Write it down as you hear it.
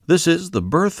This is the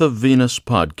Birth of Venus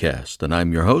podcast, and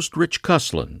I'm your host, Rich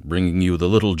Cuslin, bringing you the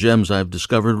little gems I've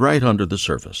discovered right under the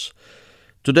surface.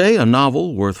 Today, a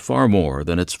novel worth far more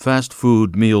than its fast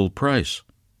food meal price.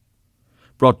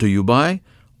 Brought to you by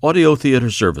Audio Theater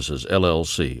Services,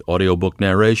 LLC, audiobook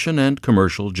narration and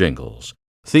commercial jingles.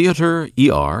 Theater,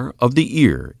 E-R, of the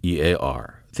Ear,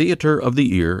 E-A-R,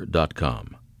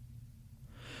 theateroftheear.com.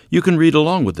 You can read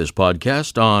along with this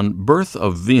podcast on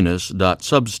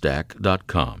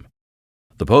birthofvenus.substack.com.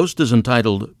 The post is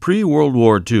entitled Pre-World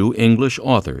War II English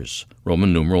Authors,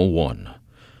 Roman numeral 1.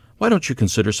 Why don't you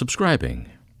consider subscribing?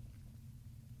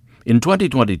 In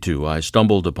 2022, I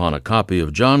stumbled upon a copy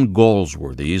of John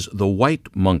Galsworthy's The White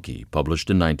Monkey, published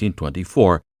in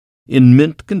 1924, in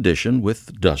mint condition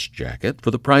with dust jacket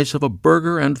for the price of a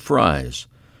burger and fries.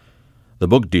 The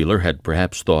book dealer had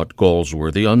perhaps thought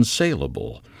Galsworthy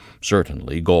unsaleable.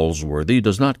 Certainly, Galsworthy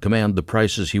does not command the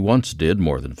prices he once did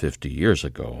more than 50 years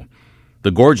ago.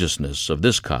 The gorgeousness of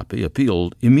this copy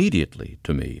appealed immediately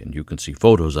to me, and you can see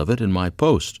photos of it in my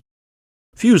post.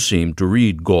 Few seemed to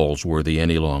read Galsworthy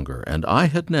any longer, and I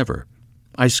had never.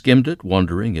 I skimmed it,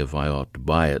 wondering if I ought to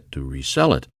buy it to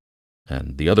resell it,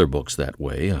 and the other books that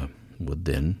way would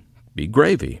then be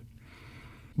gravy.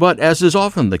 But as is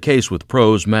often the case with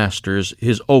prose masters,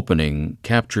 his opening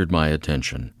captured my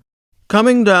attention.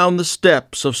 Coming down the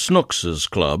steps of Snooks's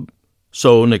Club,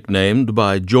 so nicknamed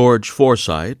by George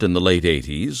Forsyth in the late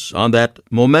 80s, on that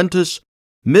momentous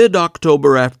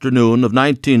mid-October afternoon of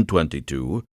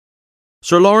 1922,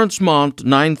 Sir Lawrence Mont,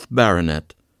 9th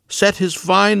Baronet, set his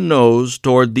fine nose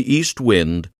toward the east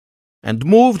wind and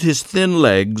moved his thin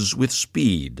legs with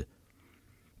speed.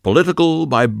 Political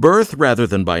by birth rather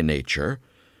than by nature,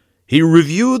 he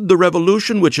reviewed the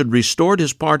revolution which had restored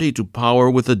his party to power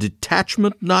with a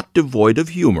detachment not devoid of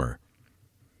humor.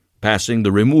 Passing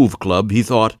the Remove Club, he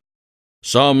thought,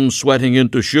 "Some sweating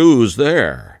into shoes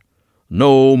there.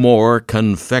 No more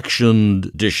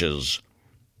confectioned dishes.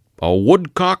 A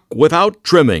woodcock without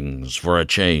trimmings for a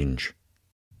change."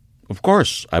 Of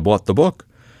course, I bought the book,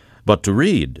 but to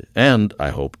read, and,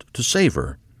 I hoped, to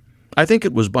savor. I think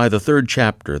it was by the third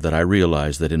chapter that I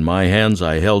realized that in my hands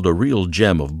I held a real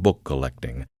gem of book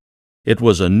collecting. It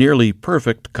was a nearly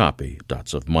perfect copy,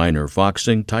 dots of minor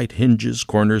foxing, tight hinges,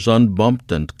 corners unbumped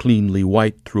and cleanly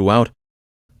white throughout,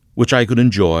 which I could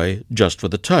enjoy just for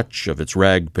the touch of its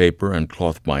rag paper and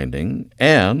cloth binding,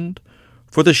 and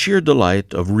for the sheer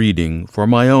delight of reading for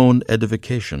my own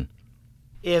edification.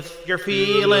 If you're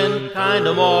feeling kind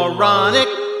of moronic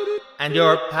and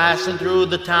you're passing through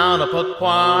the town of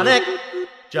Pequannock,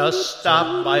 just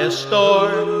stop by a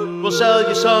store, we'll sell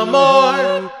you some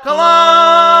more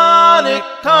colonic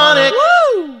tonic.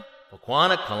 Woo!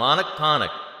 Pequannock colonic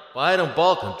tonic. Buy it in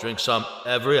bulk and drink some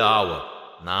every hour.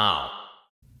 Now.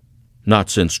 Not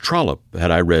since Trollope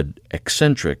had I read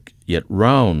eccentric yet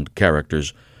round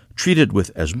characters treated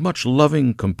with as much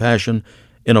loving compassion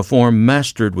in a form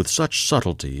mastered with such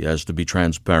subtlety as to be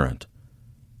transparent.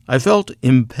 I felt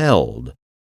impelled,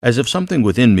 as if something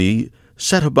within me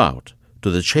set about to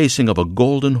the chasing of a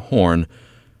golden horn,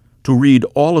 to read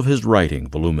all of his writing,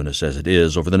 voluminous as it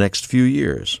is, over the next few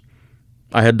years.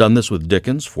 I had done this with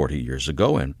Dickens 40 years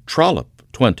ago, and Trollope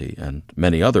 20, and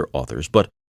many other authors, but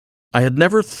I had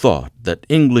never thought that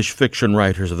English fiction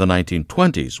writers of the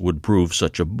 1920s would prove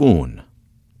such a boon.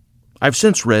 I've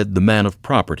since read The Man of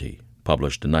Property,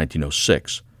 published in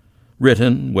 1906,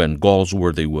 written when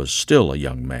Galsworthy was still a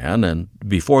young man and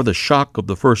before the shock of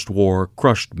the First War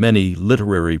crushed many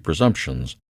literary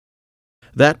presumptions.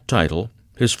 That title,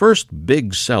 his first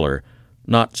big seller,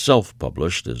 not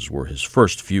self-published as were his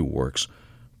first few works,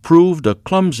 proved a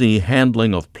clumsy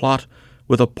handling of plot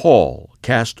with a pall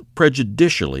cast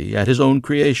prejudicially at his own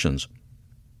creations.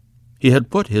 He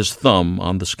had put his thumb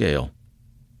on the scale.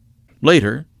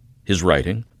 Later, his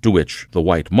writing, to which The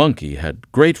White Monkey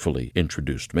had gratefully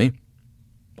introduced me —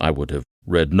 I would have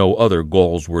read no other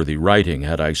Galsworthy writing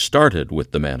had I started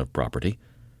with The Man of Property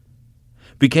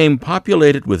 — became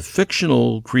populated with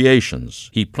fictional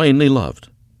creations he plainly loved,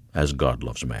 as God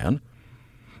loves man,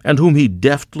 and whom he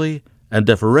deftly and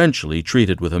deferentially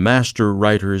treated with a master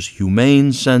writer's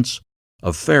humane sense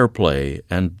of fair play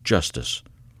and justice.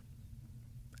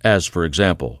 As, for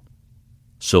example,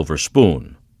 Silver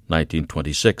Spoon,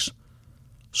 1926,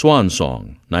 Swan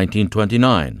Song,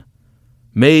 1929,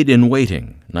 Maid in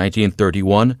Waiting,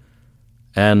 1931,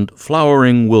 and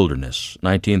Flowering Wilderness,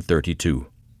 1932.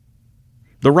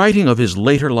 The writing of his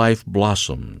later life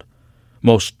blossomed,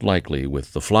 most likely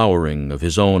with the flowering of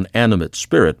his own animate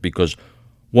spirit, because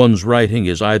one's writing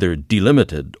is either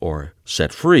delimited or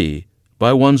set free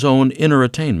by one's own inner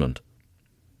attainment.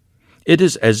 It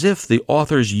is as if the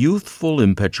author's youthful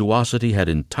impetuosity had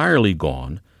entirely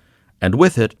gone, and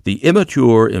with it the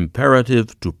immature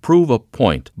imperative to prove a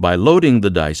point by loading the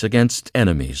dice against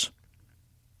enemies.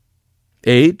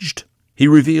 Aged, he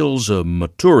reveals a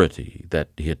maturity that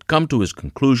he had come to his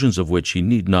conclusions of which he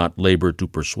need not labor to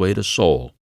persuade a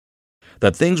soul,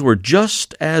 that things were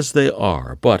just as they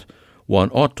are, but one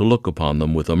ought to look upon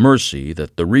them with a mercy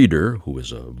that the reader, who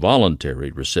is a voluntary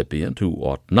recipient, who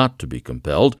ought not to be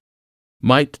compelled,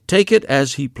 might take it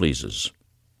as he pleases.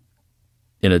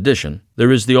 In addition,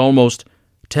 there is the almost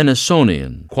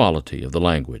Tennysonian quality of the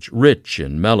language, rich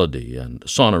in melody and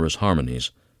sonorous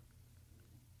harmonies.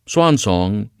 Swan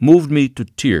Song moved me to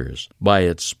tears by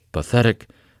its pathetic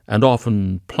and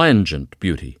often plangent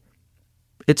beauty,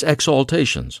 its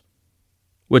exaltations,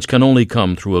 which can only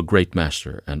come through a great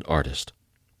master and artist.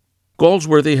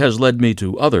 Galsworthy has led me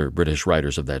to other British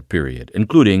writers of that period,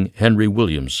 including Henry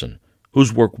Williamson,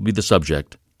 whose work will be the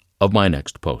subject of my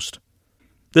next post.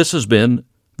 This has been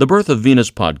the Birth of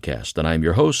Venus podcast, and I'm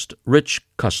your host, Rich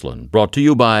Cuslin, brought to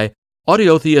you by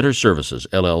Audio Theater Services,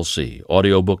 LLC,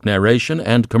 audiobook narration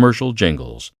and commercial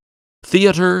jingles.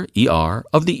 Theater, E-R,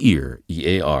 of the Ear,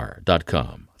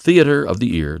 E-A-R.com,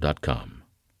 theateroftheear.com.